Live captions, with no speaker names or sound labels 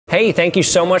Hey, thank you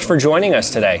so much for joining us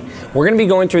today. We're going to be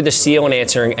going through the seal and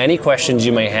answering any questions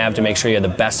you may have to make sure you have the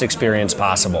best experience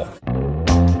possible.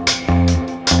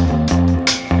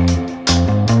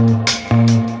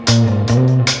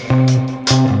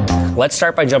 Let's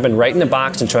start by jumping right in the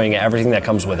box and showing you everything that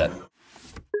comes with it.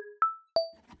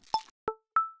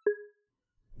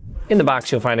 In the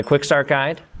box, you'll find a quick start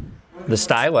guide, the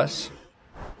stylus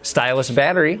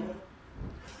battery,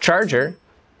 charger,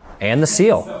 and the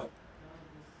seal.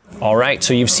 All right,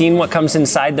 so you've seen what comes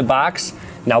inside the box.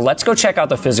 Now let's go check out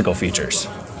the physical features.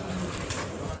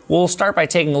 We'll start by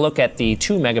taking a look at the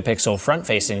 2-megapixel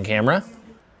front-facing camera.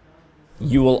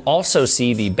 You will also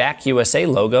see the BACUSA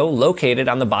logo located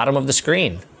on the bottom of the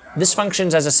screen. This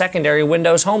functions as a secondary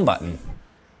Windows home button.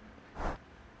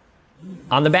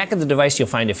 On the back of the device, you'll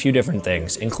find a few different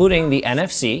things, including the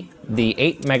NFC, the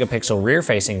 8-megapixel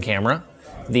rear-facing camera,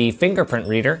 the fingerprint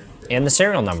reader, and the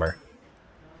serial number.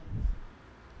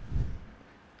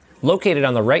 Located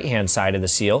on the right-hand side of the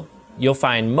seal, you'll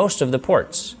find most of the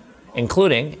ports,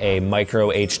 including a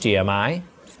micro HDMI,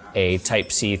 a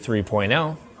Type-C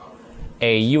 3.0,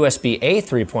 a USB-A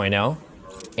 3.0,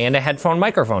 and a headphone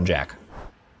microphone jack.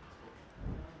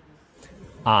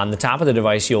 On the top of the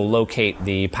device, you'll locate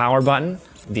the power button,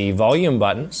 the volume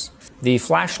buttons, the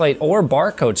flashlight or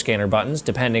barcode scanner buttons,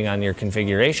 depending on your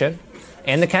configuration,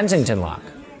 and the Kensington lock.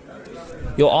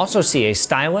 You'll also see a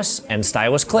stylus and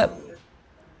stylus clip.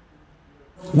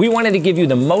 We wanted to give you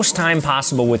the most time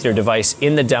possible with your device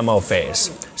in the demo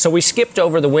phase. So we skipped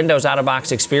over the Windows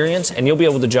out-of-box experience, and you'll be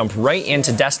able to jump right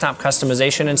into desktop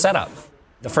customization and setup.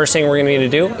 The first thing we're going to need to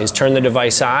do is turn the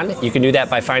device on. You can do that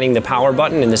by finding the power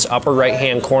button in this upper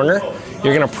right-hand corner.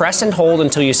 You're going to press and hold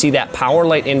until you see that power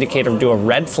light indicator do a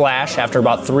red flash after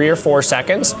about 3 or 4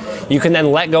 seconds. You can then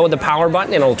let go of the power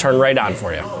button and it'll turn right on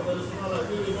for you.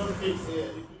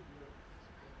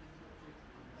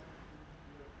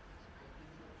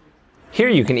 Here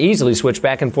you can easily switch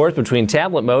back and forth between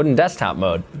tablet mode and desktop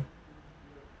mode.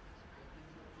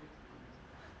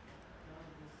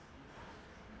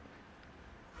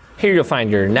 Here you'll find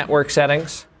your network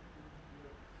settings,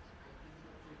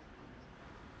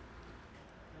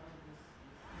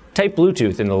 type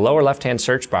Bluetooth in the lower left-hand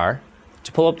search bar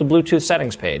to pull up the Bluetooth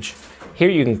settings page. Here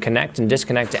you can connect and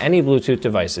disconnect to any Bluetooth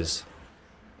devices.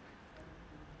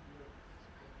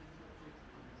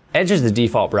 Edge is the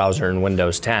default browser in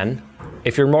Windows 10.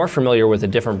 If you're more familiar with a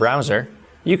different browser,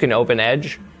 you can open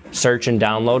Edge, search and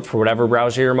download for whatever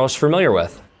browser you're most familiar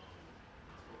with.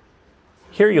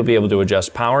 Here you'll be able to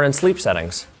adjust power and sleep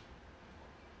settings.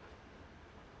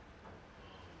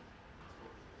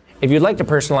 If you'd like to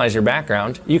personalize your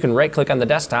background, you can right-click on the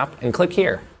desktop and click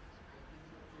here.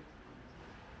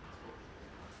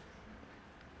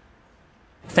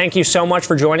 Thank you so much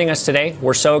for joining us today.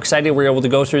 We're so excited we're able to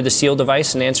go through the Seal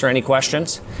device and answer any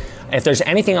questions. If there's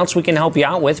anything else we can help you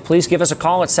out with, please give us a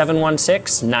call at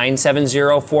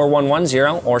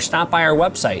 716-970-4110 or stop by our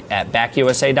website at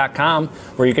bacusa.com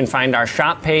where you can find our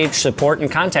shop page, support, and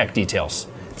contact details.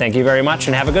 Thank you very much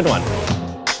and have a good one.